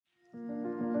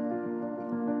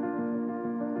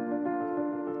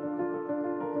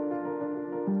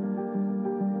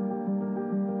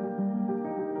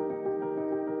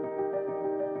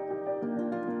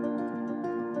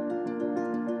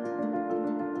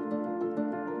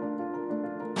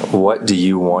What do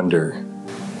you wonder?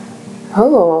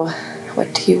 Oh,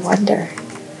 what do you wonder?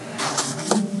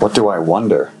 What do I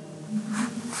wonder?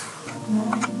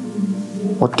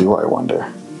 What do I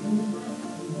wonder?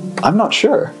 I'm not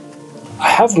sure. I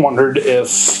have wondered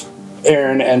if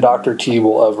Aaron and Dr. T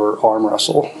will ever arm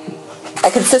wrestle. I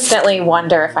consistently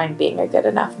wonder if I'm being a good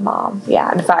enough mom.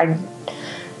 Yeah, and if I'm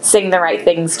saying the right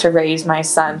things to raise my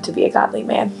son to be a godly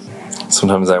man.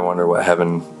 Sometimes I wonder what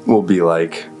heaven will be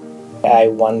like. I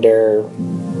wonder,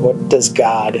 what does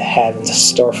God have in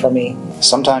store for me?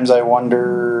 Sometimes I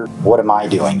wonder, what am I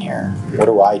doing here? What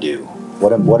do I do?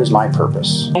 What is my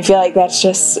purpose? I feel like that's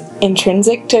just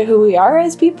intrinsic to who we are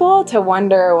as people, to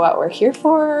wonder what we're here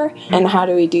for, and how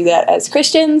do we do that as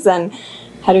Christians, and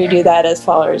how do we do that as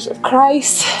followers of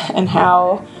Christ, and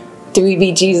how do we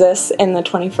be Jesus in the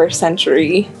 21st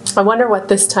century? I wonder what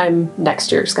this time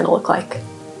next year is going to look like.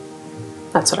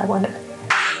 That's what I wonder.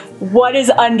 What is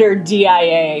under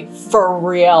DIA for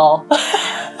real?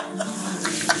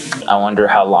 I wonder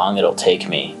how long it'll take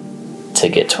me to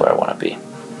get to where I want to be.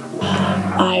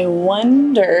 I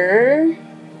wonder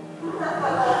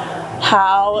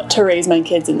how to raise my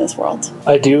kids in this world.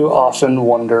 I do often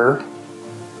wonder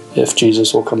if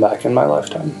Jesus will come back in my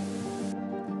lifetime.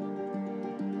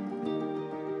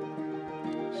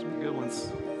 Some good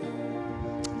ones.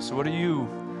 So what do you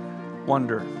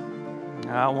wonder?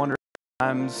 I wonder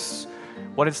sometimes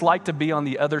what it's like to be on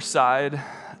the other side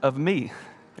of me.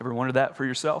 Ever wondered that for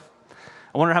yourself?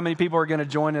 I wonder how many people are going to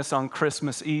join us on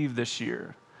Christmas Eve this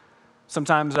year.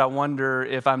 Sometimes I wonder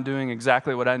if I'm doing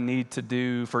exactly what I need to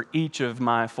do for each of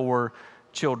my 4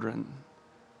 children.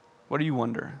 What do you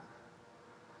wonder?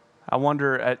 I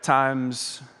wonder at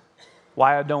times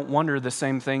why I don't wonder the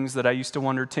same things that I used to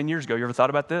wonder 10 years ago. You ever thought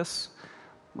about this?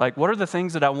 Like, what are the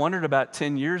things that I wondered about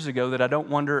 10 years ago that I don't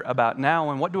wonder about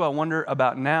now? And what do I wonder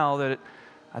about now that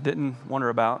I didn't wonder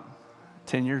about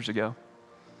 10 years ago?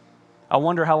 I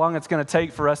wonder how long it's going to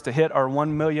take for us to hit our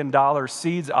 $1 million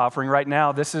seeds offering. Right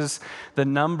now, this is the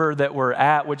number that we're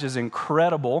at, which is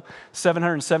incredible.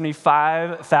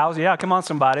 775,000. Yeah, come on,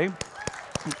 somebody.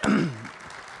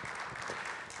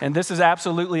 And this is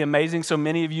absolutely amazing. So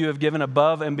many of you have given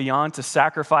above and beyond to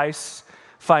sacrifice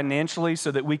financially so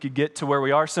that we could get to where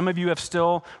we are. Some of you have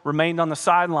still remained on the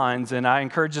sidelines, and I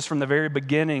encourage us from the very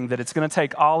beginning that it's going to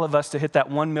take all of us to hit that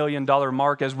 $1 million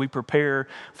mark as we prepare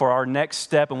for our next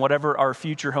step and whatever our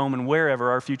future home and wherever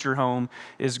our future home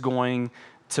is going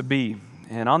to be.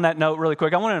 And on that note, really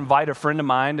quick, I want to invite a friend of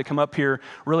mine to come up here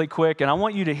really quick, and I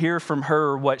want you to hear from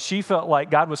her what she felt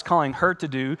like God was calling her to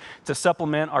do to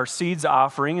supplement our seeds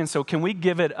offering. And so can we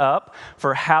give it up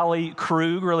for Hallie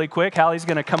Krug really quick? Hallie's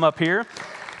going to come up here.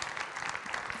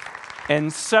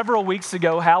 And several weeks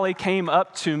ago, Hallie came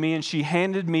up to me and she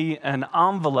handed me an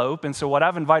envelope. And so what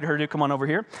I've invited her to do, come on over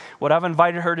here. What I've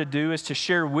invited her to do is to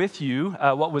share with you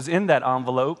what was in that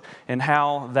envelope and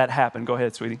how that happened. Go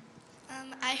ahead, sweetie.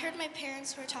 I heard my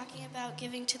parents were talking about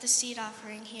giving to the seed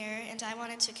offering here, and I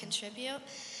wanted to contribute.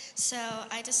 So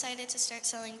I decided to start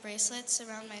selling bracelets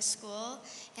around my school,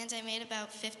 and I made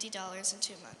about $50 in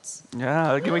 2 months.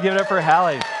 Yeah, can we give it up for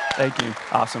Hallie? Thank you.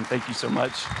 Awesome. Thank you so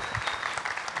much.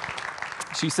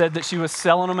 She said that she was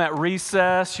selling them at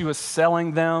recess. She was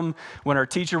selling them when her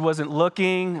teacher wasn't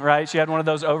looking, right? She had one of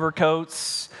those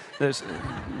overcoats,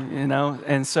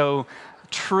 and so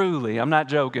truly, I'm not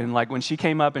joking, like when she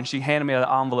came up and she handed me the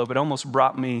envelope, it almost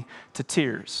brought me to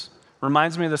tears.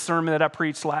 Reminds me of the sermon that I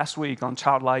preached last week on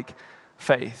childlike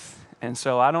faith. And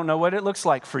so I don't know what it looks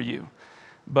like for you,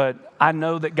 but I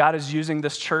know that God is using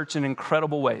this church in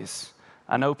incredible ways.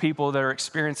 I know people that are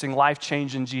experiencing life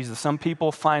change in Jesus. Some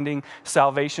people finding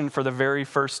salvation for the very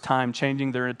first time,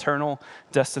 changing their eternal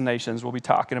destinations. We'll be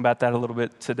talking about that a little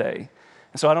bit today.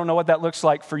 And so I don't know what that looks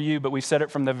like for you, but we said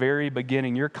it from the very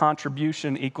beginning. Your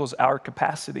contribution equals our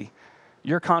capacity.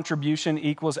 Your contribution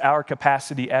equals our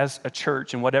capacity as a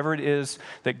church and whatever it is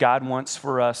that God wants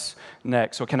for us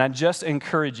next. So can I just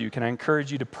encourage you? Can I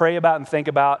encourage you to pray about and think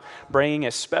about bringing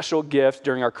a special gift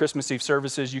during our Christmas Eve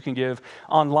services? You can give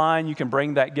online. You can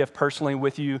bring that gift personally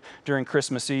with you during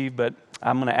Christmas Eve, but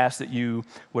I'm going to ask that you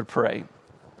would pray.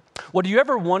 Well, do you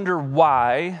ever wonder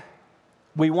why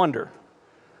we wonder?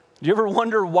 Do you ever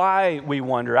wonder why we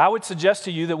wonder? I would suggest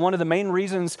to you that one of the main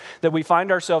reasons that we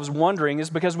find ourselves wondering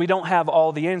is because we don't have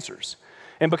all the answers.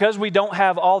 And because we don't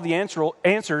have all the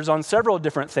answers on several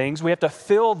different things, we have to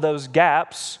fill those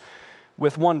gaps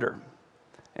with wonder.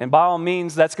 And by all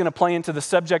means, that's going to play into the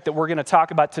subject that we're going to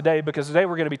talk about today, because today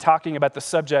we're going to be talking about the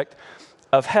subject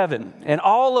of heaven. And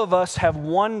all of us have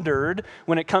wondered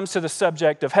when it comes to the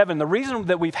subject of heaven. The reason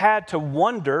that we've had to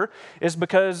wonder is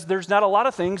because there's not a lot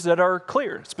of things that are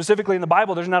clear. Specifically in the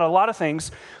Bible, there's not a lot of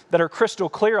things that are crystal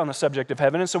clear on the subject of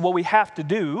heaven. And so what we have to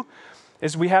do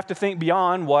is we have to think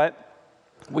beyond what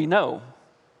we know,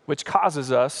 which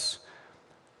causes us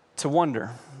to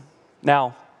wonder.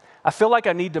 Now, I feel like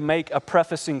I need to make a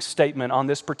prefacing statement on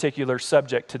this particular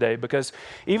subject today, because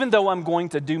even though I'm going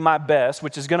to do my best,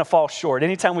 which is going to fall short,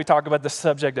 anytime we talk about the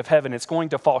subject of heaven, it's going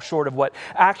to fall short of what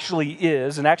actually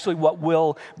is and actually what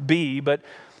will be. But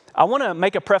I want to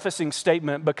make a prefacing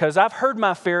statement because I've heard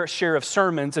my fair share of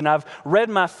sermons and I've read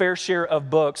my fair share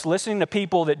of books, listening to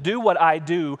people that do what I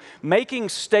do, making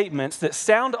statements that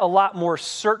sound a lot more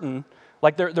certain,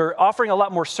 like they're offering a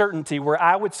lot more certainty, where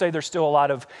I would say there's still a lot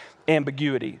of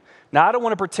ambiguity. Now, I don't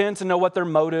want to pretend to know what their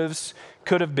motives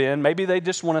could have been. Maybe they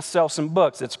just want to sell some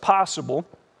books. It's possible.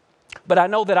 But I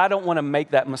know that I don't want to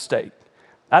make that mistake.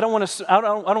 I don't want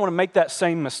to make that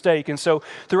same mistake. And so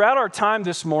throughout our time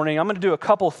this morning, I'm going to do a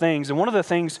couple things. And one of the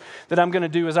things that I'm going to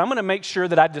do is I'm going to make sure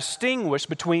that I distinguish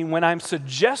between when I'm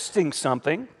suggesting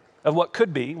something of what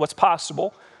could be, what's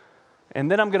possible,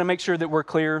 and then I'm going to make sure that we're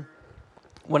clear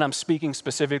when I'm speaking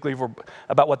specifically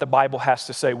about what the Bible has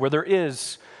to say, where there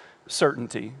is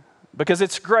certainty. Because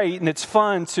it's great and it's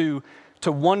fun to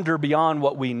wonder beyond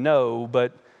what we know,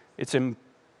 but it's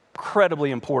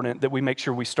incredibly important that we make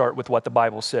sure we start with what the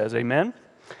Bible says. Amen?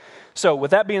 So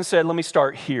with that being said, let me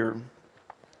start here.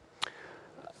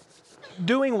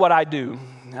 Doing what I do,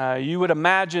 you would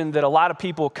imagine that a lot of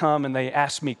people come and they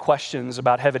ask me questions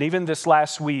about heaven. Even this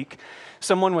last week,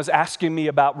 someone was asking me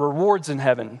about rewards in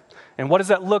heaven. And what does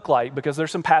that look like? Because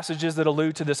there's some passages that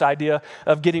allude to this idea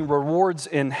of getting rewards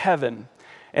in heaven.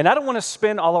 And I don't want to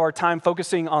spend all of our time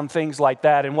focusing on things like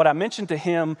that. And what I mentioned to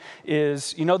him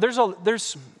is,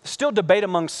 there's still debate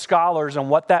among scholars on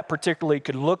what that particularly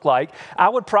could look like. I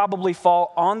would probably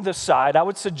fall on the side. I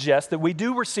would suggest that we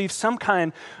do receive some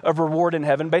kind of reward in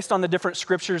heaven based on the different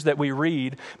scriptures that we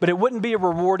read, but it wouldn't be a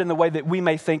reward in the way that we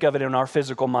may think of it in our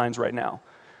physical minds right now.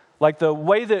 Like the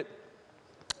way that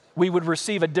we would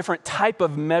receive a different type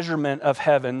of measurement of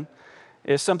heaven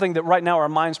is something that right now our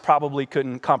minds probably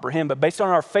couldn't comprehend. But based on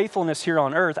our faithfulness here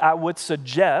on earth, I would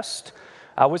suggest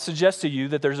to you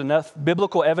that there's enough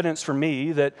biblical evidence for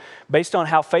me that based on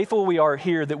how faithful we are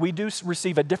here, that we do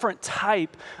receive a different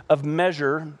type of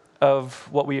measure of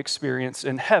what we experience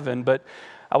in heaven. But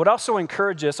I would also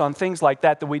encourage us on things like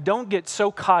that we don't get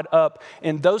so caught up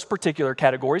in those particular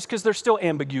categories, because there's still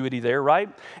ambiguity there, right?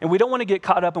 And we don't want to get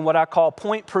caught up in what I call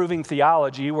point-proving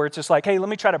theology, where it's just like, hey, let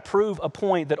me try to prove a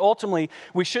point that ultimately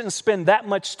we shouldn't spend that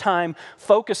much time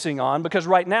focusing on, because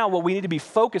right now what we need to be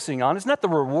focusing on is not the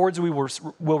rewards we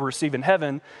will receive in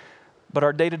heaven, but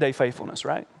our day-to-day faithfulness,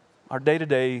 right? Our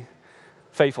day-to-day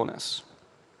faithfulness.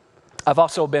 I've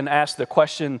also been asked the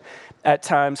question at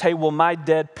times, hey, will my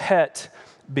dead pet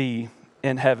be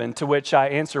in heaven? To which I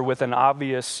answer with an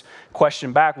obvious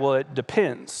question back, well, it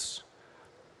depends.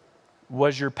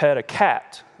 Was your pet a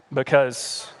cat?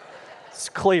 Because it's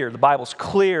clear, the Bible's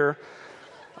clear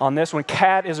on this one.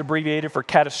 CAT is abbreviated for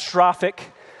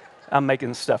catastrophic. I'm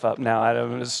making stuff up now. I'm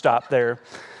going to stop there.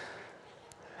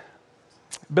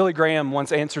 Billy Graham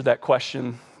once answered that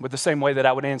question with the same way that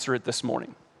I would answer it this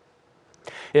morning.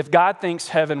 If God thinks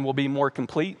heaven will be more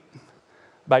complete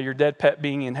by your dead pet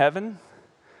being in heaven,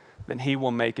 then he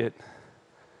will make it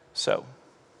so.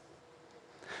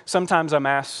 Sometimes I'm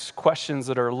asked questions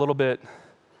that are a little bit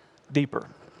deeper,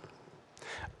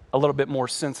 a little bit more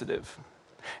sensitive.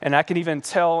 And I can even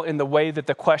tell in the way that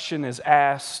the question is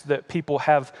asked that people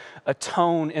have a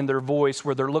tone in their voice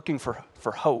where they're looking for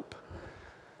hope.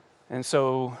 And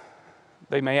so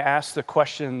they may ask the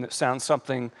question that sounds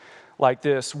something like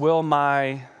this: will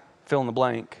my fill in the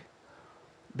blank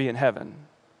be in heaven?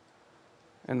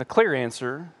 And the clear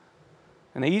answer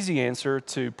and the easy answer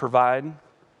to provide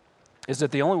is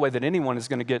that the only way that anyone is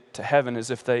going to get to heaven is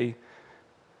if they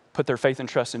put their faith and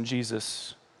trust in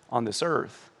Jesus on this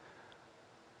earth.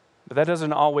 But that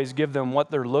doesn't always give them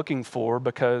what they're looking for,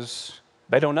 because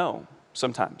they don't know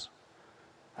sometimes.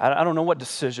 I don't know what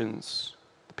decisions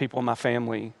the people in my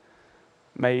family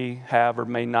may have or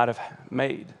may not have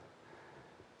made.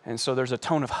 And so there's a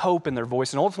tone of hope in their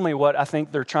voice. And ultimately what I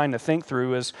think they're trying to think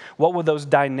through is, what would those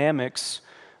dynamics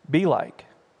be like?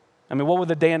 I mean, what would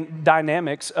the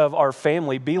dynamics of our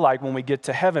family be like when we get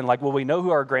to heaven? Like, will we know who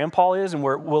our grandpa is, and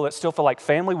will it still feel like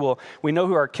family? Will we know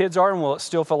who our kids are, and will it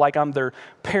still feel like I'm their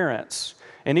parents?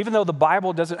 And even though the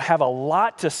Bible doesn't have a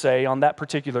lot to say on that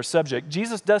particular subject,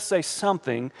 Jesus does say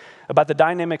something about the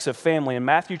dynamics of family in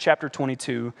Matthew chapter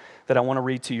 22 that I want to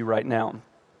read to you right now.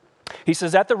 He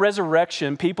says, at the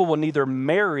resurrection, people will neither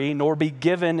marry nor be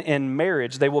given in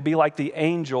marriage. They will be like the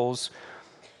angels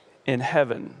in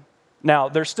heaven. Now,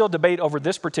 there's still debate over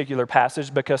this particular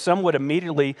passage because some would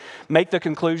immediately make the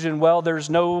conclusion, well, there's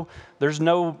no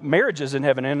marriages in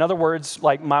heaven. In other words,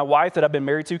 like my wife that I've been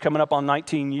married to coming up on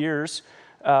 19 years,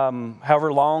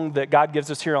 however long that God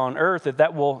gives us here on earth,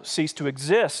 that will cease to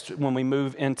exist when we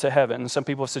move into heaven. And some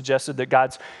people have suggested that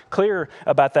God's clear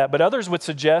about that. But others would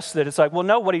suggest that it's like, well,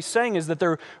 no, what he's saying is that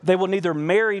they will neither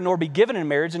marry nor be given in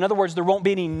marriage. In other words, there won't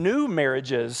be any new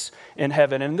marriages in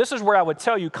heaven. And this is where I would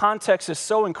tell you context is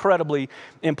so incredibly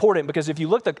important, because if you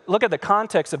look at the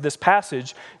context of this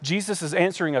passage, Jesus is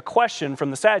answering a question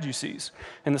from the Sadducees.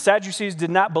 And the Sadducees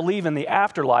did not believe in the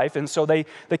afterlife. And so they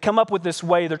come up with this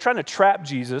way. They're trying to trap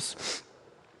Jesus.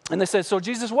 And they said, so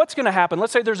Jesus, what's going to happen?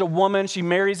 Let's say there's a woman, she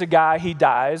marries a guy, he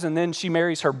dies, and then she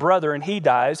marries her brother and he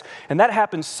dies. And that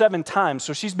happens 7 times.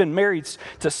 So she's been married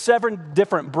to 7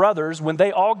 different brothers. When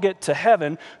they all get to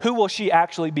heaven, who will she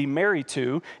actually be married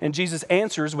to? And Jesus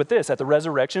answers with this: at the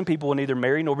resurrection, people will neither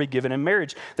marry nor be given in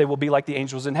marriage. They will be like the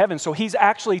angels in heaven. So he's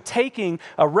actually taking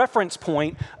a reference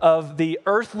point of the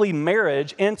earthly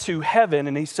marriage into heaven,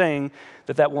 and he's saying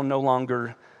that will no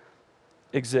longer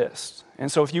exist.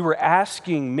 And so if you were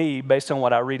asking me, based on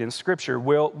what I read in Scripture,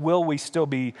 will we still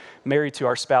be married to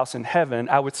our spouse in heaven?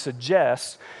 I would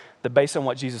suggest that based on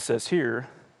what Jesus says here,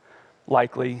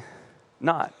 likely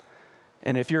not.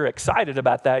 And if you're excited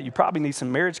about that, you probably need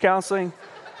some marriage counseling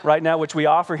right now, which we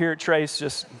offer here at Trace,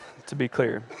 just to be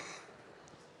clear.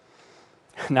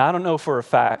 Now, I don't know for a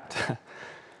fact,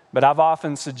 but I've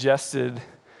often suggested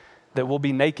that we'll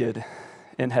be naked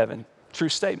in heaven. True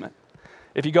statement.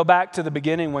 If you go back to the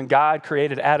beginning when God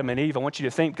created Adam and Eve, I want you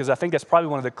to think, because I think that's probably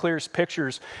one of the clearest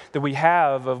pictures that we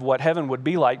have of what heaven would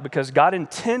be like, because God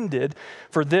intended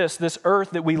for this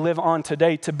earth that we live on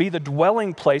today to be the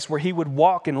dwelling place where he would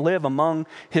walk and live among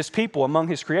his people, among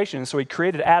his creation. And so he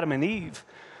created Adam and Eve,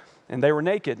 and they were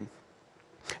naked.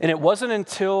 And it wasn't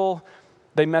until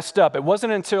they messed up, it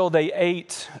wasn't until they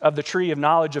ate of the tree of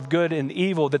knowledge of good and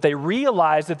evil that they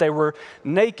realized that they were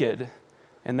naked,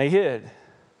 and they hid.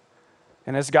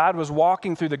 And as God was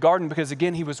walking through the garden, because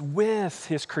again, he was with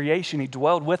his creation, he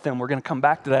dwelled with them. We're going to come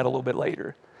back to that a little bit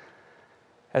later.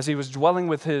 As he was dwelling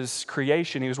with his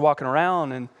creation, he was walking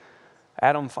around, and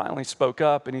Adam finally spoke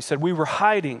up and he said, we were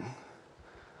hiding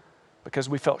because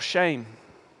we felt shame,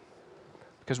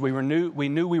 because we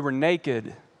knew we were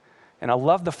naked. And I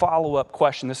love the follow-up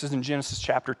question. This is in Genesis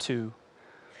chapter 2.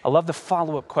 I love the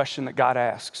follow-up question that God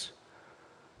asks.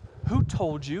 Who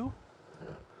told you?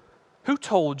 Who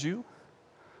told you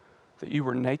that you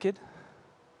were naked?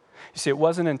 You see, it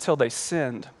wasn't until they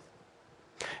sinned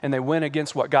and they went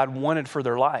against what God wanted for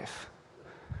their life,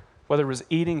 whether it was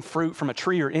eating fruit from a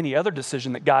tree or any other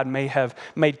decision that God may have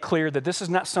made clear that this is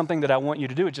not something that I want you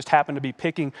to do. It just happened to be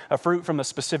picking a fruit from a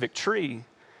specific tree,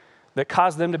 that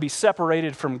caused them to be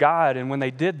separated from God. And when they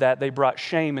did that, they brought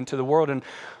shame into the world, and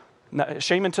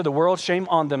shame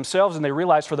on themselves, and they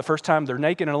realized for the first time they're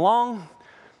naked. And along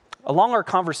our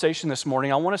conversation this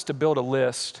morning, I want us to build a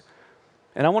list.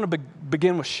 And I want to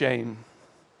begin with shame,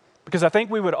 because I think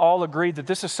we would all agree that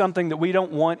this is something that we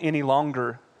don't want any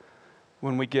longer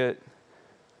when we get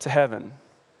to heaven.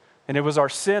 And it was our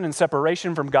sin and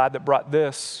separation from God that brought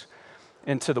this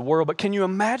into the world. But can you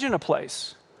imagine a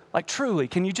place, like truly,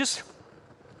 can you just,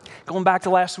 going back to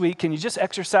last week, can you just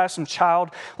exercise some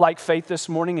childlike faith this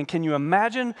morning? And can you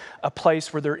imagine a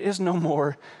place where there is no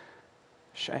more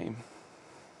shame?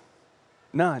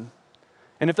 None.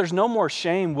 And if there's no more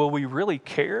shame, will we really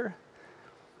care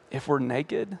if we're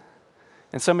naked?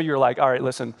 And some of you are like, all right,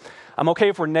 listen, I'm okay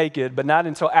if we're naked, but not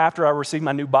until after I receive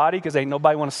my new body, because ain't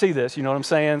nobody want to see this, you know what I'm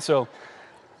saying? So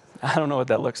I don't know what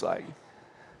that looks like.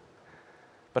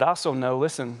 But I also know,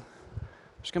 listen,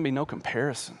 there's going to be no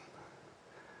comparison.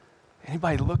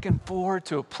 Anybody looking forward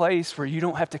to a place where you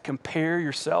don't have to compare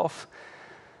yourself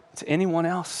to anyone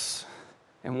else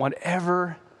in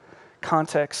whatever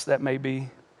context that may be?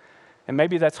 And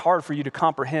maybe that's hard for you to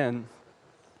comprehend.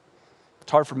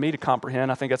 It's hard for me to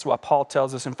comprehend. I think that's why Paul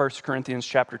tells us in 1 Corinthians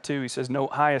chapter 2. He says, no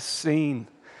eye has seen,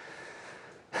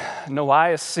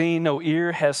 no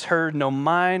ear has heard, no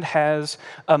mind has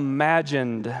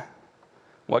imagined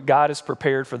what God has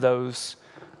prepared for those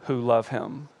who love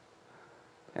him.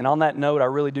 And on that note, I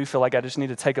really do feel like I just need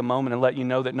to take a moment and let you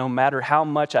know that no matter how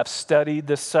much I've studied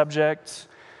this subject,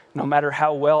 no matter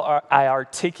how well I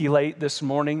articulate this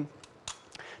morning,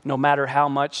 no matter how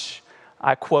much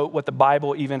I quote what the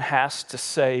Bible even has to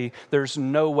say, there's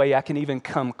no way I can even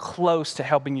come close to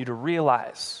helping you to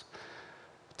realize,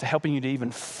 to helping you to even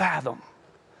fathom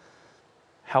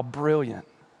how brilliant,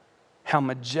 how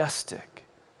majestic,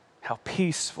 how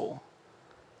peaceful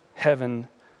heaven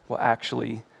will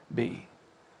actually be.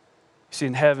 You see,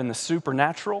 in heaven, the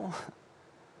supernatural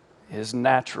is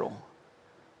natural,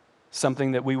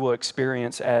 something that we will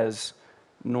experience as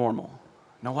normal.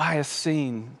 No eye has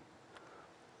seen,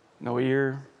 no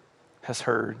ear has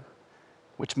heard,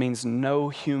 which means no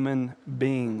human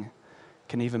being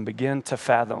can even begin to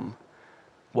fathom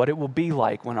what it will be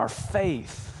like when our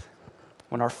faith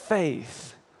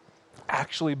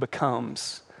actually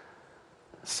becomes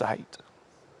sight.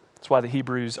 That's why the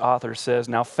Hebrews author says,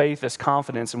 now faith is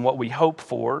confidence in what we hope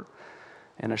for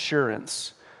and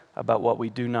assurance about what we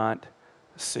do not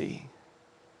see.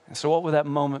 And so what would that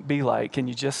moment be like? Can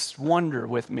you just wonder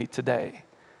with me today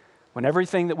when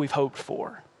everything that we've hoped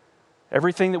for,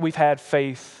 everything that we've had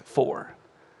faith for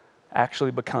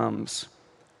actually becomes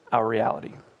our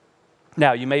reality?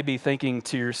 Now, you may be thinking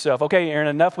to yourself, okay, Aaron,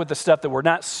 enough with the stuff that we're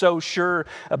not so sure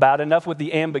about, enough with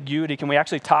the ambiguity. Can we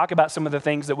actually talk about some of the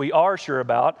things that we are sure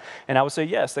about? And I would say,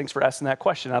 yes, thanks for asking that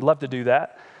question. I'd love to do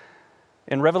that.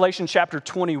 In Revelation chapter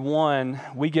 21,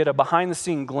 we get a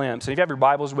behind-the-scene glimpse. And if you have your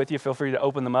Bibles with you, feel free to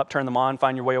open them up, turn them on,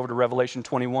 find your way over to Revelation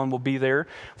 21. We'll be there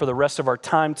for the rest of our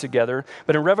time together.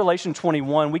 But in Revelation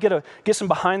 21, we get some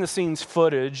behind-the-scenes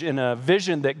footage in a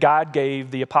vision that God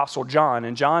gave the Apostle John.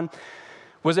 And John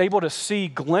was able to see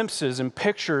glimpses and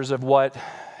pictures of what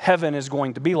heaven is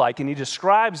going to be like. And he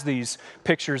describes these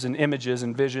pictures and images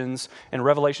and visions in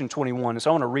Revelation 21. And so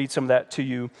I want to read some of that to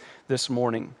you this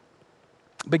morning.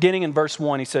 Beginning in verse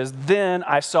 1, he says, "Then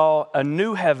I saw a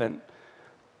new heaven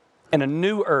and a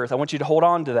new earth." I want you to hold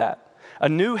on to that. A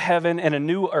new heaven and a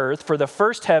new earth, for the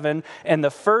first heaven and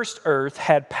the first earth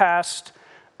had passed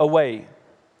away.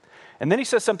 And then he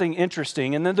says something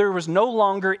interesting, and then there was no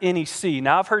longer any sea.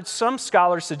 Now, I've heard some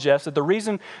scholars suggest that the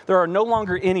reason there are no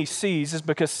longer any seas is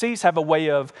because seas have a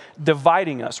way of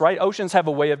dividing us, right? Oceans have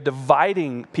a way of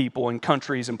dividing people and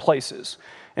countries and places.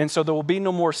 And so there will be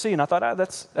no more sea. And I thought,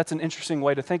 that's an interesting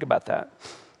way to think about that.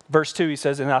 Verse 2, he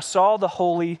says, "And I saw the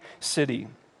holy city,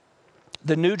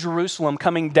 the new Jerusalem,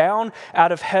 coming down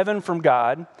out of heaven from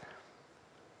God,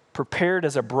 prepared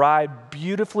as a bride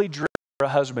beautifully dressed for a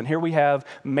husband." Here we have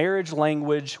marriage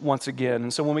language once again.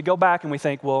 And so when we go back and we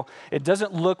think, well, it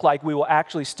doesn't look like we will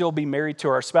actually still be married to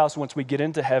our spouse once we get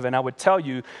into heaven, I would tell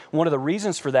you one of the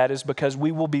reasons for that is because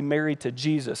we will be married to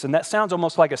Jesus. And that sounds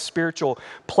almost like a spiritual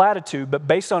platitude, but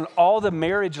based on all the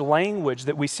marriage language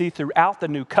that we see throughout the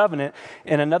new covenant,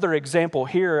 and another example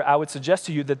here, I would suggest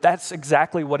to you that that's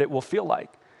exactly what it will feel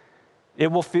like.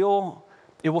 It will feel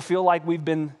like we've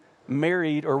been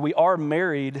married, or we are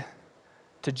married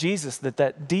to Jesus,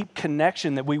 that deep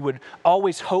connection that we would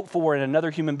always hope for in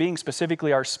another human being,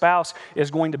 specifically our spouse,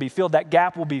 is going to be filled. That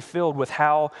gap will be filled with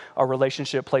how our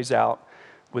relationship plays out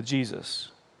with Jesus.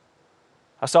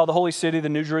 "I saw the holy city, the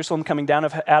new Jerusalem, coming down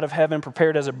out of heaven,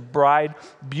 prepared as a bride,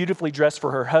 beautifully dressed for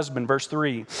her husband." Verse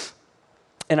 3.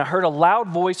 "And I heard a loud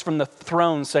voice from the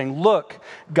throne saying, 'Look,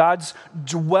 God's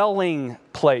dwelling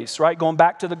place,'" right? Going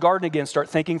back to the garden again, start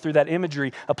thinking through that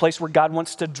imagery, a place where God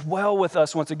wants to dwell with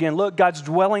us once again. "Look, God's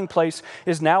dwelling place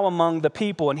is now among the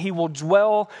people, and he will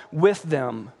dwell with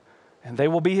them, and they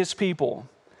will be his people,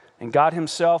 and God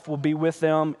himself will be with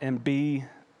them and be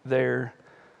their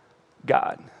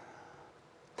God."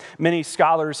 Many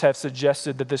scholars have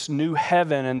suggested that this new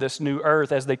heaven and this new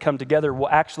earth, as they come together, will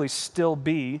actually still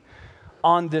be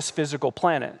on this physical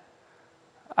planet.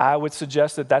 I would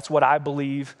suggest that that's what I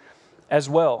believe as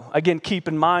well. Again, keep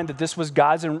in mind that this was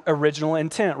God's original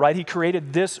intent, right? He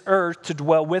created this earth to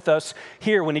dwell with us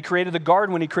here. When he created the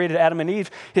garden, when he created Adam and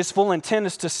Eve, his full intent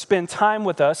is to spend time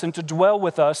with us and to dwell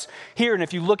with us here. And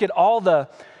if you look at all the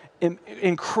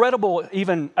incredible,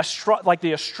 even like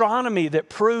the astronomy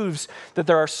that proves that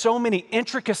there are so many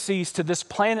intricacies to this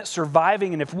planet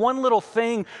surviving, and if one little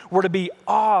thing were to be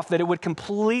off, that it would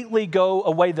completely go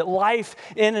away, that life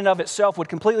in and of itself would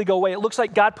completely go away. It looks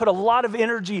like God put a lot of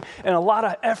energy and a lot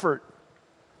of effort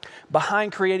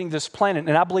behind creating this planet,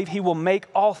 and I believe he will make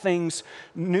all things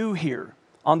new here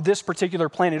on this particular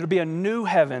planet. It'll be a new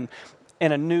heaven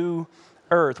and a new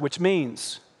earth, which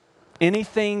means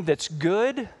anything that's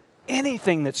good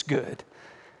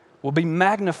will be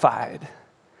magnified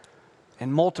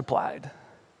and multiplied.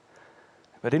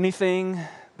 But anything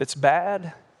that's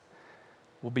bad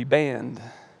will be banned.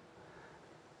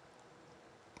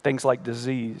 Things like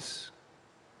disease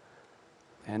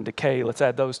and decay, let's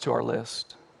add those to our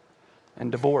list.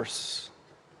 And divorce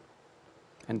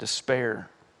and despair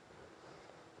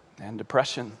and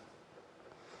depression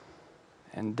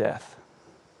and death.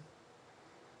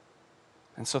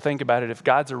 And so think about it. If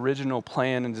God's original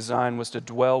plan and design was to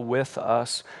dwell with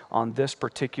us on this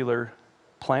particular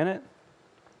planet,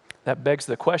 that begs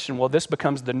the question, well, this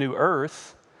becomes the new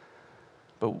earth,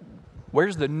 but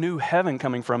where's the new heaven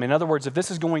coming from? In other words, if this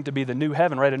is going to be the new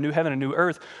heaven, right, a new heaven, a new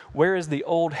earth, where is the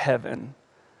old heaven?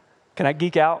 Can I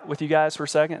geek out with you guys for a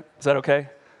second? Is that okay?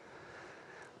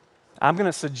 I'm going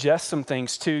to suggest some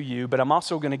things to you, but I'm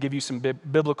also going to give you some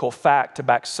biblical fact to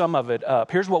back some of it up.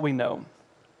 Here's what we know.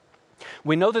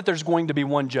 We know that there's going to be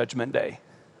one judgment day,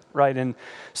 right? In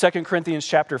 2 Corinthians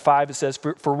chapter 5, it says,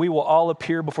 for we will all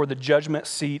appear before the judgment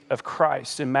seat of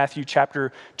Christ. In Matthew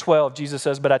chapter 12, Jesus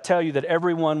says, but I tell you that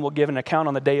everyone will give an account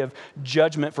on the day of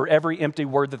judgment for every empty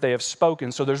word that they have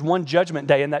spoken. So there's one judgment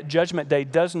day, and that judgment day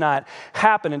does not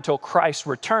happen until Christ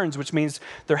returns, which means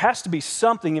there has to be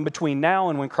something in between now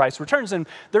and when Christ returns. And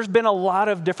there's been a lot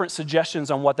of different suggestions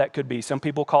on what that could be. Some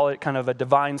people call it kind of a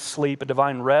divine sleep, a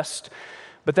divine rest.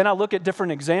 But then I look at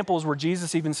different examples where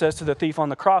Jesus even says to the thief on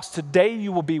the cross, today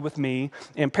you will be with me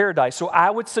in paradise. So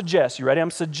I would suggest, you ready? I'm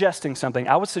suggesting something.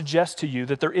 I would suggest to you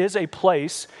that there is a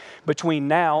place between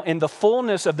now and the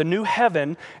fullness of the new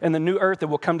heaven and the new earth that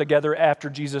will come together after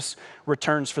Jesus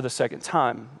returns for the second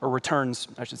time, or returns,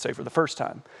 I should say, for the first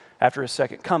time, after his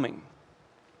second coming.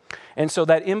 And so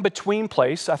that in-between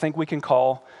place, I think we can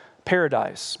call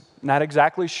paradise. Not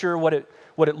exactly sure what it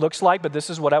looks like, but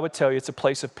this is what I would tell you. It's a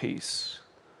place of peace.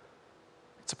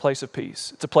 It's a place of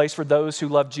peace. It's a place for those who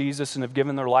love Jesus and have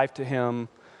given their life to him,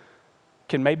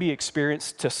 can maybe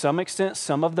experience to some extent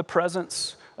some of the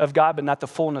presence of God, but not the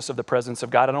fullness of the presence of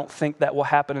God. I don't think that will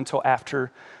happen until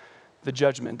after the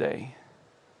judgment day.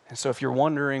 And so if you're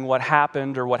wondering what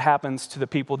happened or what happens to the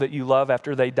people that you love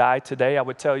after they die today, I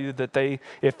would tell you that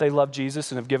if they love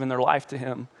Jesus and have given their life to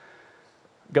him,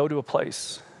 go to a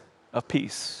place of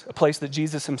peace, a place that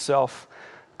Jesus himself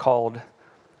called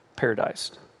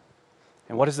paradise.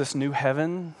 And what is this new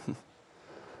heaven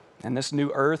and this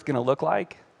new earth going to look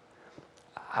like?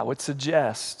 I would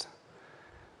suggest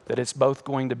that it's both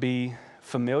going to be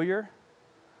familiar,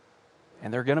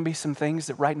 and there are going to be some things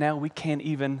that right now we can't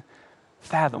even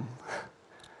fathom.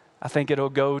 I think it'll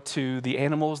go to the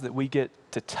animals that we get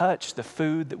to touch, the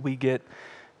food that we get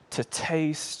to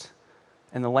taste,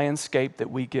 and the landscape that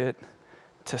we get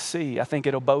to see. I think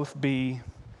it'll both be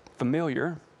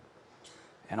familiar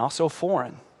and also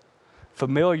foreign.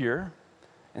 Familiar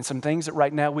and some things that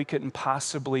right now we couldn't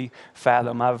possibly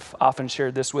fathom. I've often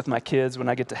shared this with my kids when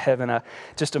I get to heaven. I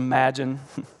just imagine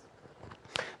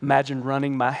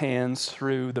running my hands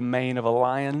through the mane of a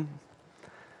lion.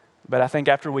 But I think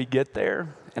after we get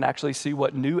there and actually see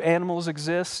what new animals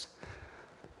exist,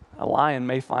 a lion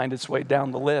may find its way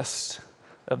down the list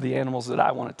of the animals that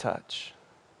I want to touch.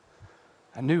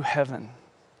 A new heaven,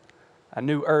 a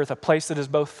new earth, a place that is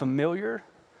both familiar,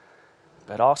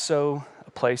 but also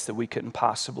a place that we couldn't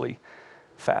possibly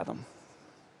fathom.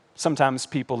 Sometimes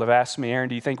people have asked me, Aaron,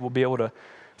 do you think we'll be able to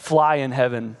fly in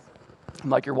heaven? I'm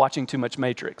like, you're watching too much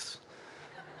Matrix,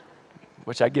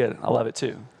 which I get. I love it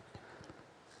too.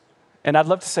 And I'd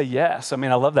love to say yes. I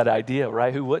mean, I love that idea,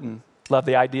 right? Who wouldn't love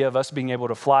the idea of us being able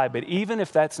to fly? But even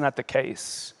if that's not the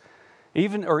case,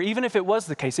 even if it was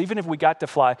the case, even if we got to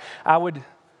fly, I would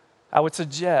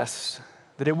suggest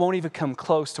that it won't even come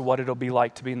close to what it'll be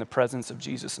like to be in the presence of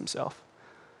Jesus himself.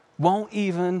 Won't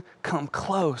even come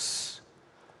close.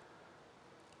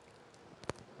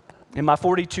 In my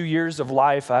 42 years of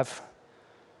life, I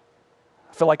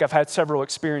feel like I've had several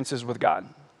experiences with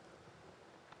God.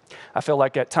 I feel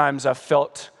like at times I've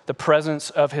felt the presence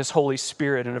of his Holy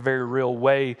Spirit in a very real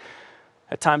way.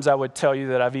 At times I would tell you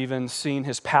that I've even seen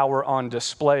his power on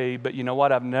display, but you know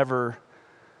what? I've never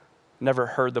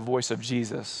heard the voice of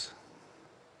Jesus.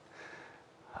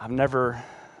 I've never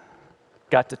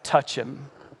got to touch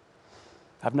him.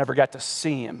 I've never got to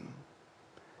see him.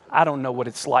 I don't know what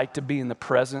it's like to be in the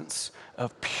presence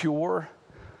of pure,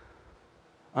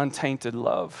 untainted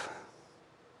love.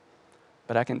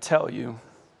 But I can tell you,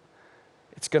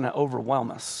 it's going to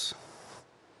overwhelm us.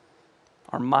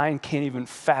 Our mind can't even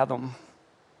fathom.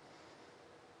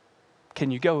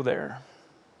 Can you go there?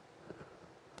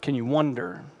 Can you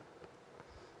wonder?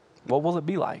 What will it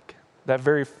be like? That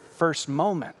very first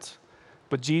moment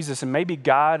with Jesus, and maybe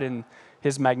God in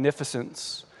his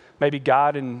magnificence, maybe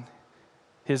God in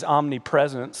his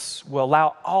omnipresence will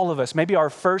allow all of us, maybe our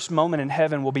first moment in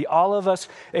heaven will be all of us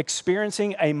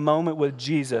experiencing a moment with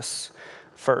Jesus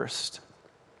first.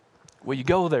 Will you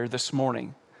go there this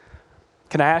morning?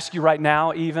 Can I ask you right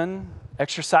now, even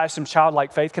exercise some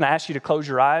childlike faith? Can I ask you to close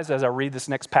your eyes as I read this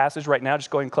next passage right now? Just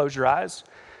go ahead and close your eyes.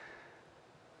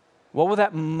 What will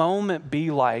that moment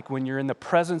be like when you're in the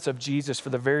presence of Jesus for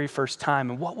the very first time?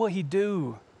 And what will he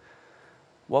do?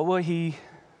 What will he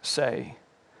say?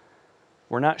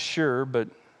 We're not sure, but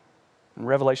in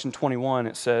Revelation 21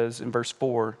 it says in verse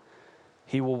 4,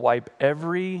 He will wipe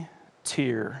every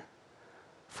tear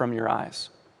from your eyes.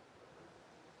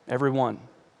 Every one.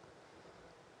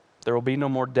 There will be no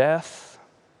more death,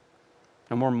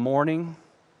 no more mourning,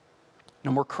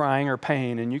 no more crying or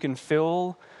pain. And you can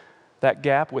fill that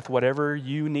gap with whatever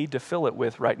you need to fill it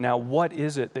with right now. What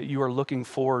is it that you are looking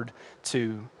forward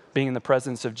to being in the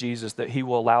presence of Jesus that he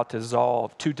will allow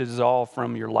to dissolve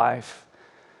from your life?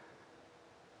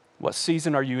 What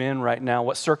season are you in right now?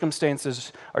 What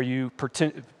circumstances are you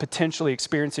potentially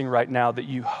experiencing right now that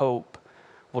you hope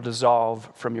will dissolve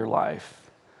from your life?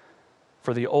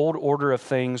 For the old order of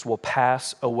things will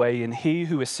pass away, and he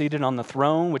who is seated on the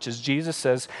throne, which is Jesus,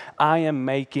 says, I am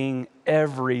making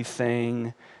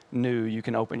everything new. You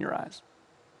can open your eyes.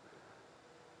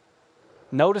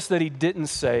 Notice that he didn't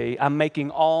say, I'm making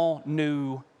all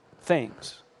new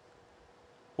things.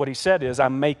 What he said is,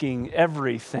 I'm making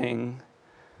everything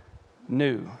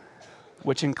new,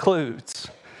 which includes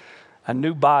a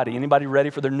new body. Anybody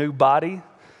ready for their new body?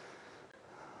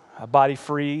 A body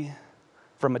free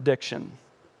from addiction,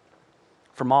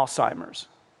 from Alzheimer's,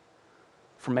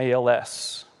 from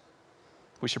ALS.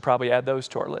 We should probably add those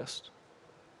to our list.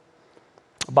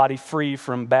 A body free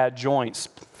from bad joints.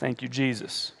 Thank you,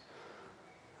 Jesus.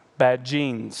 Bad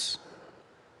genes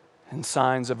and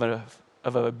signs of an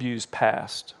abused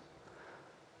past.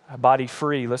 A body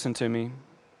free, listen to me,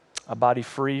 a body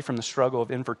free from the struggle of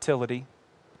infertility,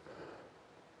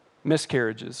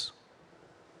 miscarriages,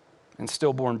 and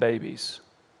stillborn babies.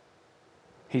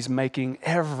 He's making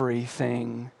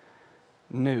everything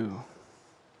new.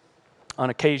 On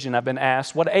occasion, I've been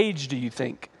asked, what age do you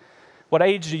think? What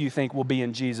age do you think will be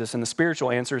in Jesus? And the spiritual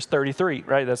answer is 33,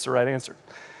 right? That's the right answer.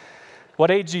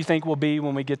 What age do you think will be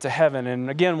when we get to heaven? And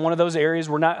again, one of those areas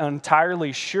we're not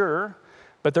entirely sure,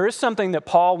 but there is something that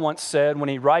Paul once said when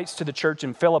he writes to the church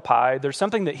in Philippi. There's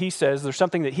something that he says, there's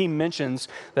something that he mentions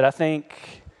that I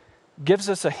think gives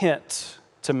us a hint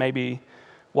to maybe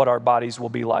what our bodies will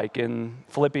be like. In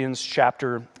Philippians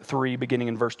chapter 3, beginning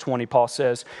in verse 20, Paul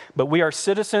says, but we are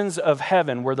citizens of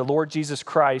heaven where the Lord Jesus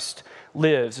Christ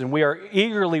lives, and we are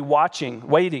eagerly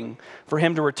waiting for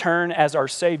him to return as our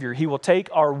Savior. He will take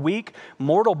our weak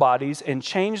mortal bodies and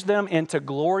change them into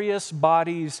glorious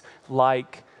bodies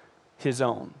like his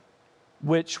own,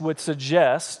 which would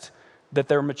suggest that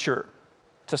they're mature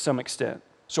to some extent.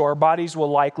 So our bodies will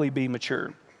likely be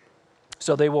mature.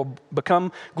 So they will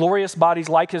become glorious bodies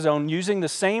like his own, using the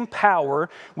same power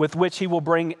with which he will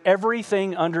bring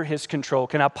everything under his control.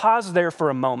 Can I pause there for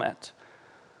a moment?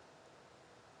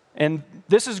 And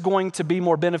this is going to be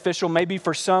more beneficial maybe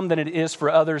for some than it is for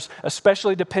others,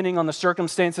 especially depending on the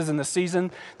circumstances and the season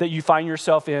that you find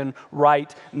yourself in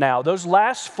right now. Those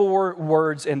last 4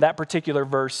 words in that particular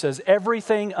verse says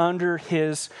everything under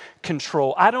his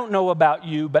control. I don't know about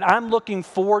you, but I'm looking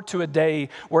forward to a day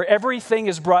where everything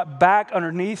is brought back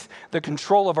underneath the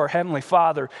control of our Heavenly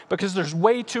Father, because there's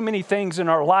way too many things in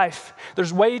our life.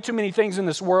 There's way too many things in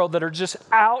this world that are just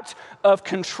out of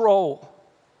control.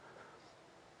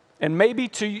 And maybe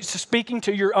speaking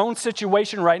to your own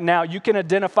situation right now, you can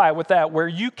identify with that, where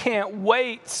you can't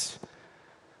wait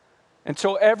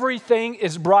until everything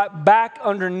is brought back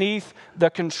underneath the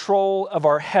control of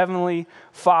our Heavenly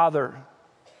Father.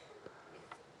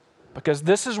 Because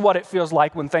this is what it feels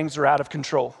like when things are out of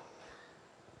control.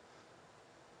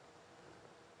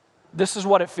 This is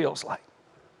what it feels like.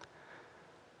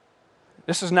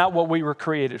 This is not what we were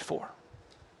created for.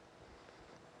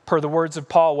 Per the words of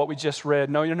Paul, what we just read,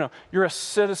 no, you're a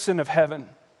citizen of heaven.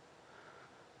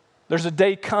 There's a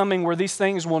day coming where these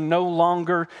things will no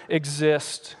longer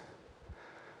exist.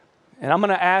 And I'm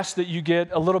going to ask that you get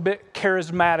a little bit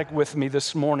charismatic with me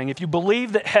this morning. If you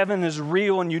believe that heaven is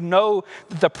real and you know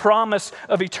that the promise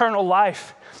of eternal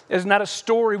life is not a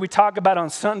story we talk about on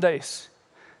Sundays,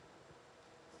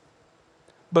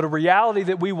 but a reality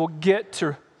that we will get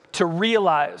to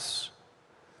realize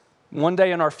one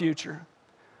day in our future.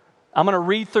 I'm going to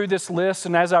read through this list,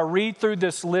 and as I read through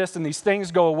this list and these things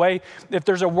go away, if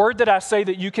there's a word that I say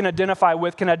that you can identify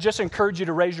with, can I just encourage you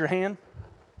to raise your hand?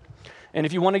 And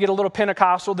if you want to get a little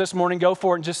Pentecostal this morning, go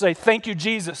for it and just say, thank you,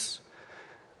 Jesus,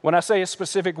 when I say a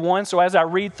specific one. So as I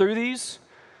read through these,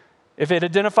 if it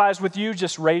identifies with you,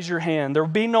 just raise your hand. There will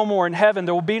be no more in heaven.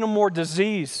 There will be no more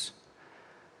disease,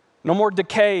 no more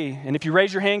decay. And if you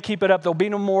raise your hand, keep it up. There'll be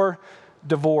no more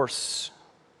divorce.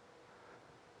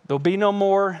 There'll be no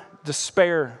more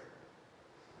despair.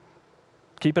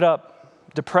 Keep it up.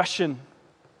 Depression.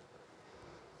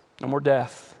 No more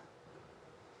death.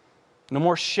 No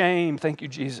more shame. Thank you,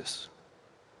 Jesus.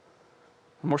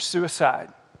 No more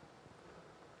suicide.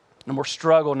 No more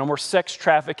struggle. No more sex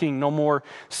trafficking. No more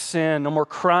sin. No more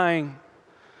crying.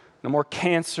 no more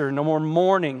cancer, no more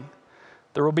mourning.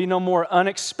 There will be no more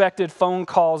unexpected phone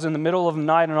calls in the middle of the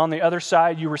night, and on the other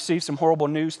side, you receive some horrible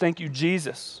news. Thank you,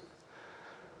 Jesus.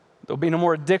 There will be no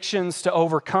more addictions to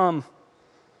overcome,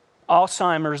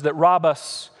 Alzheimer's that rob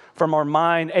us from our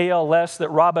mind, ALS that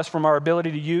rob us from our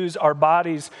ability to use our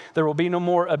bodies. There will be no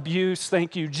more abuse.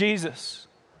 Thank you, Jesus.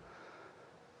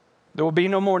 There will be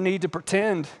no more need to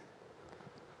pretend.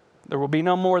 There will be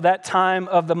no more that time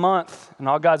of the month. And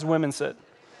all God's women said,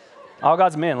 all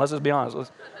God's men, let's just be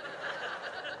honest.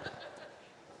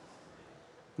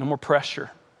 No more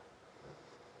pressure.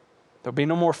 There'll be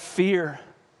no more fear.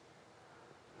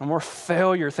 No more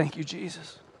failure. Thank you,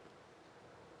 Jesus.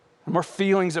 No more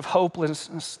feelings of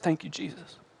hopelessness. Thank you,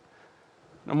 Jesus.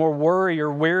 No more worry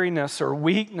or weariness or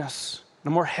weakness.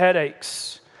 No more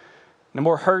headaches. No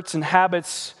more hurts and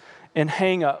habits and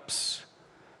hang-ups.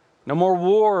 No more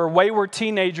war or wayward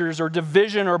teenagers or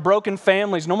division or broken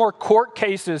families. No more court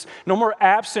cases. No more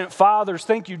absent fathers.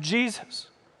 Thank you, Jesus.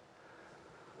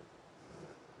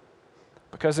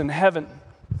 Because in heaven,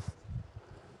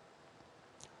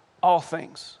 all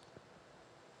things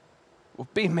will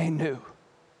be made new.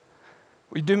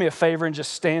 Will you do me a favor and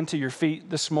just stand to your feet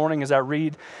this morning as I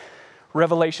read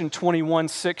Revelation 21,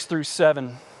 6 through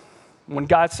 7. When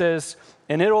God says,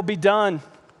 and it'll be done.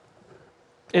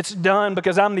 It's done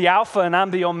because I'm the Alpha and I'm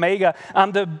the Omega.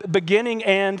 I'm the beginning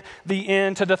and the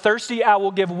end. To the thirsty, I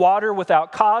will give water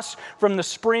without cost from the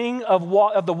spring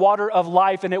of the water of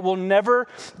life, and it will never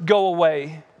go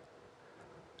away.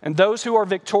 And those who are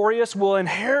victorious will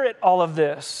inherit all of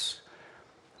this,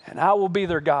 and I will be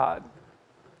their God,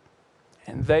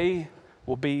 and they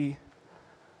will be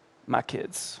my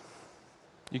kids.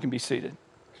 You can be seated.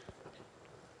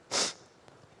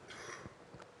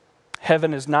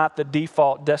 Heaven is not the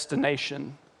default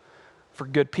destination for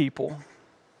good people.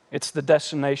 It's the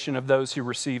destination of those who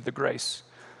receive the grace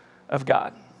of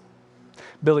God.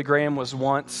 Billy Graham was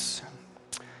once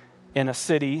in a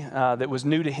city that was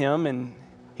new to him, and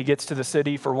he gets to the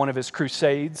city for one of his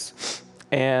crusades,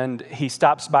 and he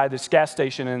stops by this gas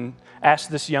station and asks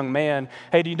this young man,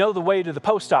 hey, do you know the way to the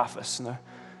post office? And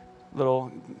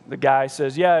the guy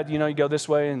says, yeah, you go this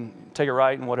way and take a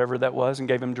right and whatever that was, and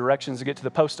gave him directions to get to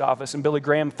the post office. And Billy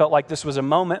Graham felt like this was a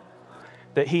moment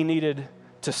that he needed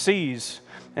to seize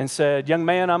and said, young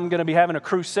man, I'm going to be having a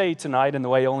crusade tonight, in the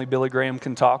way only Billy Graham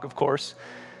can talk, of course.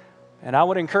 And I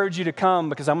would encourage you to come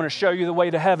because I'm going to show you the way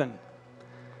to heaven.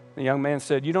 The young man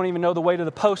said, you don't even know the way to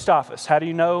the post office. How do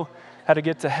you know how to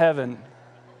get to heaven?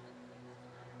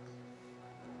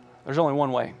 There's only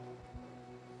one way.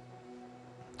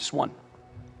 Just one.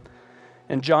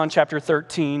 In John chapter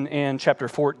 13 and chapter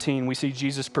 14, we see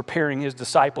Jesus preparing his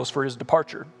disciples for his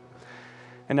departure.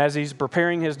 And as he's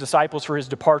preparing his disciples for his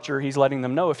departure, he's letting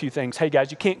them know a few things. Hey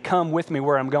guys, you can't come with me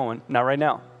where I'm going, not right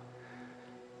now.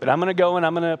 But I'm going to go and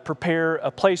I'm going to prepare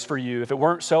a place for you. If it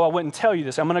weren't so, I wouldn't tell you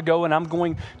this. I'm going to go and I'm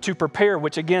going to prepare,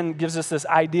 which again gives us this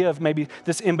idea of maybe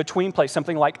this in-between place,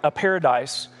 something like a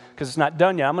paradise, because it's not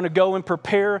done yet. I'm going to go and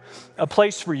prepare a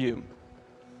place for you.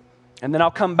 And then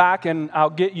I'll come back and I'll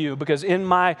get you, because in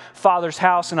my Father's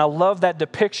house, and I love that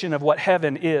depiction of what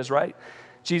heaven is, right?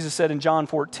 Jesus said in John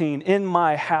 14, in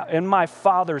my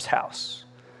Father's house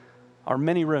are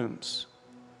many rooms.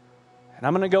 And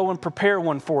I'm going to go and prepare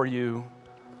one for you.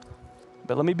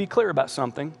 But let me be clear about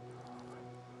something.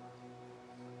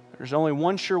 There's only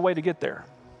one sure way to get there.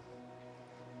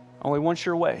 Only one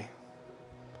sure way.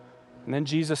 And then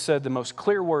Jesus said the most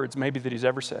clear words maybe that he's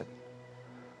ever said.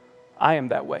 I am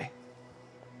that way.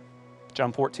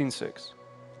 John 14:6.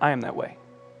 I am that way.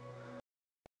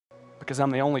 Because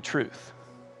I'm the only truth.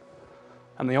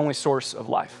 I'm the only source of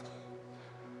life.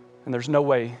 And there's no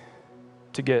way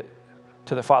to get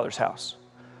to the Father's house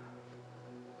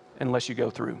unless you go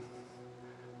through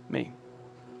me.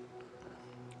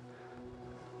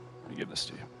 Let me give this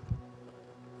to you.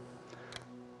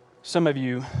 Some of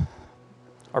you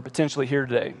are potentially here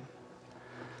today,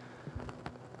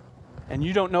 and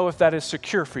you don't know if that is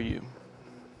secure for you.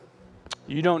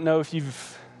 You don't know if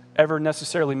you've ever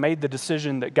necessarily made the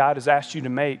decision that God has asked you to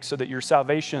make so that your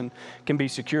salvation can be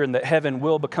secure and that heaven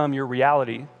will become your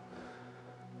reality.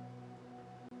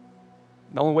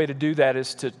 The only way to do that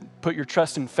is to put your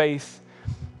trust and faith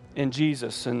in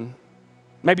Jesus. And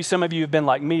maybe some of you have been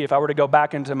like me. If I were to go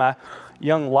back into my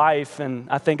young life and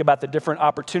I think about the different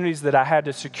opportunities that I had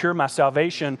to secure my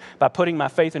salvation by putting my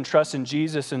faith and trust in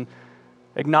Jesus and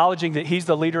acknowledging that he's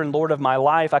the leader and Lord of my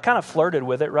life, I kind of flirted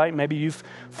with it, right? Maybe you've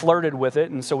flirted with it.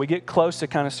 And so we get close to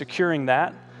kind of securing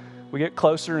that. We get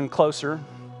closer and closer.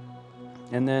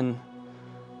 And then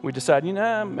we decide,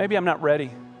 maybe I'm not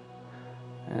ready.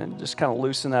 And just kind of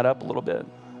loosen that up a little bit.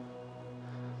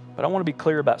 But I want to be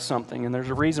clear about something, and there's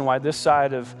a reason why this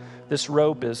side of this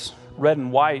rope is red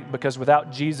and white, because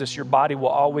without Jesus, your body will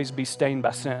always be stained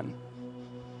by sin.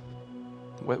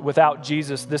 Without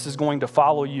Jesus, this is going to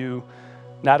follow you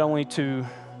not only to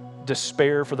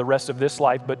despair for the rest of this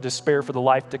life, but despair for the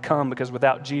life to come, because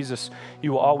without Jesus,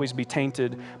 you will always be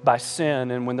tainted by sin.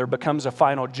 And when there becomes a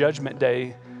final judgment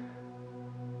day,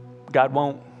 God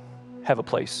won't have a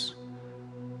place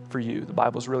for you. The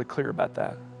Bible is really clear about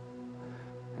that.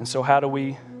 And so how do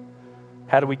we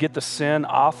get the sin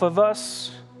off of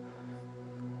us?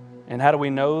 And how do we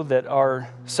know that our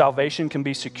salvation can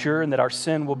be secure and that our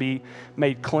sin will be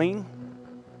made clean?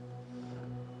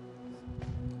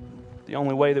 The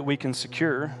only way that we can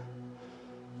secure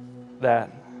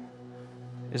that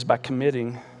is by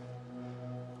committing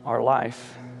our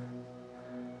life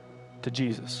to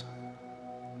Jesus.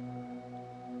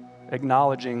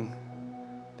 Acknowledging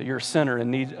that you're a sinner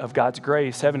in need of God's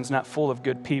grace. Heaven's not full of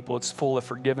good people, it's full of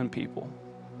forgiven people.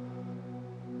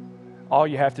 All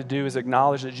you have to do is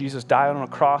acknowledge that Jesus died on a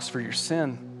cross for your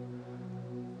sin.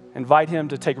 Invite him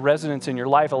to take residence in your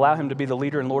life. Allow him to be the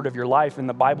leader and Lord of your life. And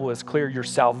the Bible is clear, your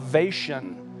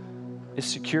salvation is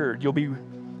secured. You'll be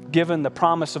given the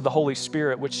promise of the Holy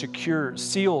Spirit, which secures,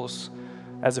 seals,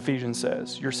 as Ephesians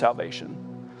says, your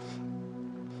salvation.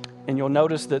 And you'll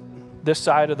notice that this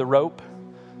side of the rope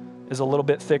is a little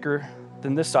bit thicker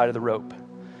than this side of the rope,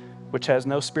 which has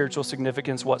no spiritual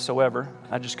significance whatsoever.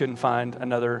 I just couldn't find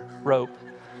another rope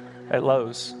at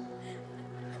Lowe's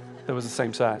that was the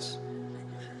same size.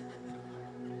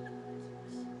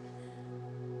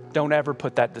 Don't ever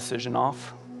put that decision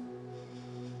off.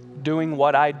 Doing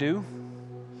what I do,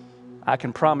 I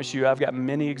can promise you I've got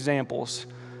many examples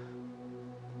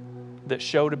that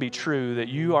show to be true that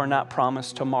you are not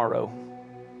promised tomorrow,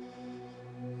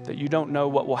 that you don't know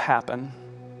what will happen,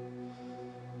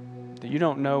 that you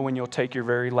don't know when you'll take your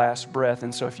very last breath.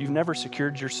 And so if you've never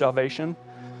secured your salvation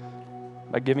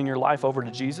by giving your life over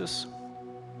to Jesus,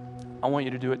 I want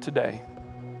you to do it today.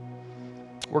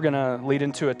 We're going to lead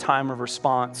into a time of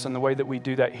response, and the way that we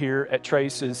do that here at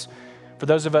Trace is for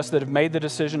those of us that have made the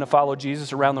decision to follow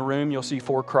Jesus. Around the room, you'll see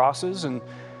 4 crosses, and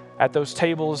at those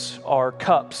tables are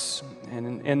cups,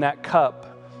 and in that cup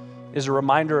is a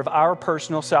reminder of our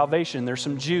personal salvation. There's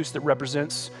some juice that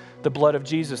represents the blood of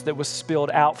Jesus that was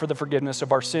spilled out for the forgiveness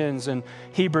of our sins. In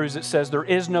Hebrews, it says there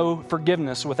is no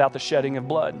forgiveness without the shedding of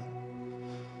blood.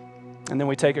 And then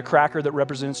we take a cracker that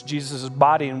represents Jesus'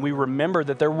 body, and we remember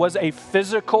that there was a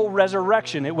physical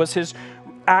resurrection. It was his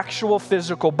actual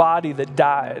physical body that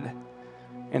died,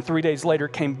 and 3 days later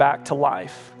came back to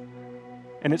life.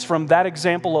 And it's from that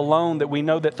example alone that we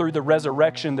know that through the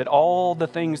resurrection that all the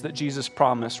things that Jesus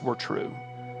promised were true,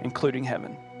 including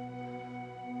heaven.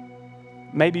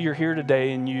 Maybe you're here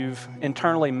today and you've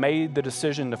internally made the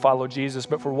decision to follow Jesus,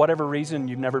 but for whatever reason,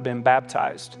 you've never been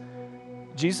baptized.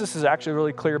 Jesus is actually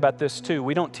really clear about this too.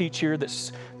 We don't teach here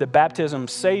that baptism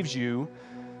saves you,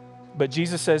 but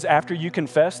Jesus says after you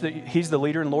confess that he's the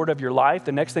leader and Lord of your life,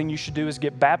 the next thing you should do is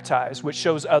get baptized, which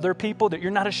shows other people that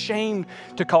you're not ashamed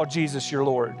to call Jesus your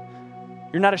Lord.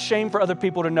 You're not ashamed for other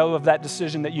people to know of that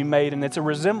decision that you made, and it's a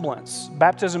resemblance.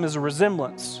 Baptism is a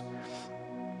resemblance.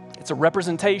 It's a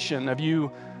representation of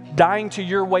you dying to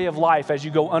your way of life as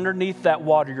you go underneath that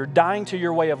water. You're dying to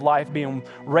your way of life, being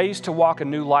raised to walk a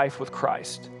new life with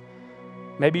Christ.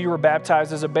 Maybe you were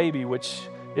baptized as a baby, which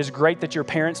is great that your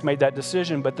parents made that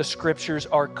decision, but the scriptures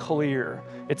are clear.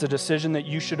 It's a decision that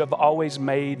you should have always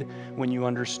made when you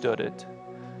understood it.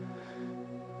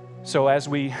 So as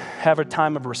we have a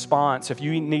time of response, if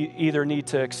you either need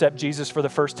to accept Jesus for the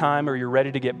first time or you're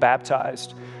ready to get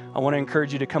baptized, I want to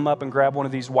encourage you to come up and grab one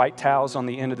of these white towels on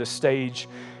the end of the stage,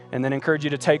 and then encourage you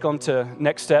to take them to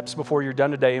next steps before you're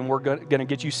done today, and we're going to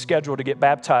get you scheduled to get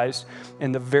baptized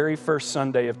in the very first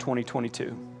Sunday of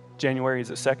 2022. January, is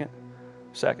it 2nd?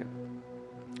 2nd.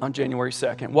 On January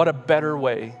 2nd. What a better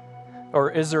way,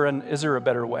 or is there a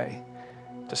better way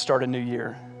to start a new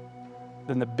year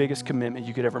than the biggest commitment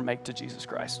you could ever make to Jesus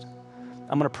Christ?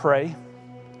 I'm going to pray,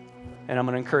 and I'm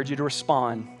going to encourage you to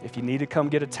respond. If you need to come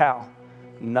get a towel,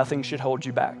 nothing should hold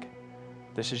you back.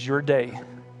 This is your day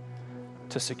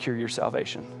to secure your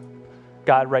salvation.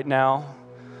 God, right now,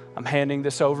 I'm handing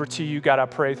this over to you. God, I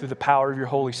pray through the power of your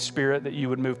Holy Spirit that you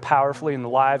would move powerfully in the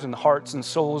lives and the hearts and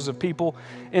souls of people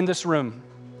in this room.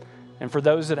 And for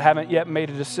those that haven't yet made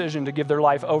a decision to give their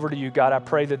life over to you, God, I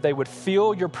pray that they would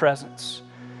feel your presence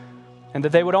and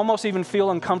that they would almost even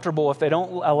feel uncomfortable if they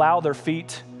don't allow their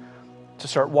feet to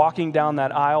start walking down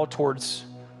that aisle towards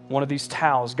one of these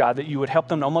towels, God, that you would help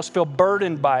them to almost feel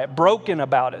burdened by it, broken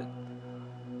about it.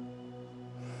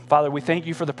 Father, we thank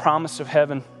you for the promise of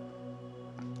heaven.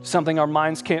 something our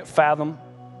minds can't fathom.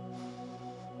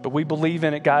 But we believe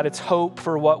in it, God. It's hope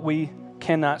for what we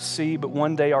cannot see, but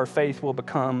one day our faith will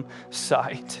become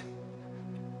sight.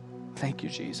 Thank you,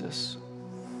 Jesus.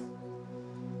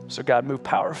 So God, move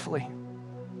powerfully.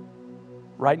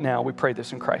 Right now, we pray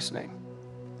this in Christ's name.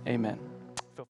 Amen.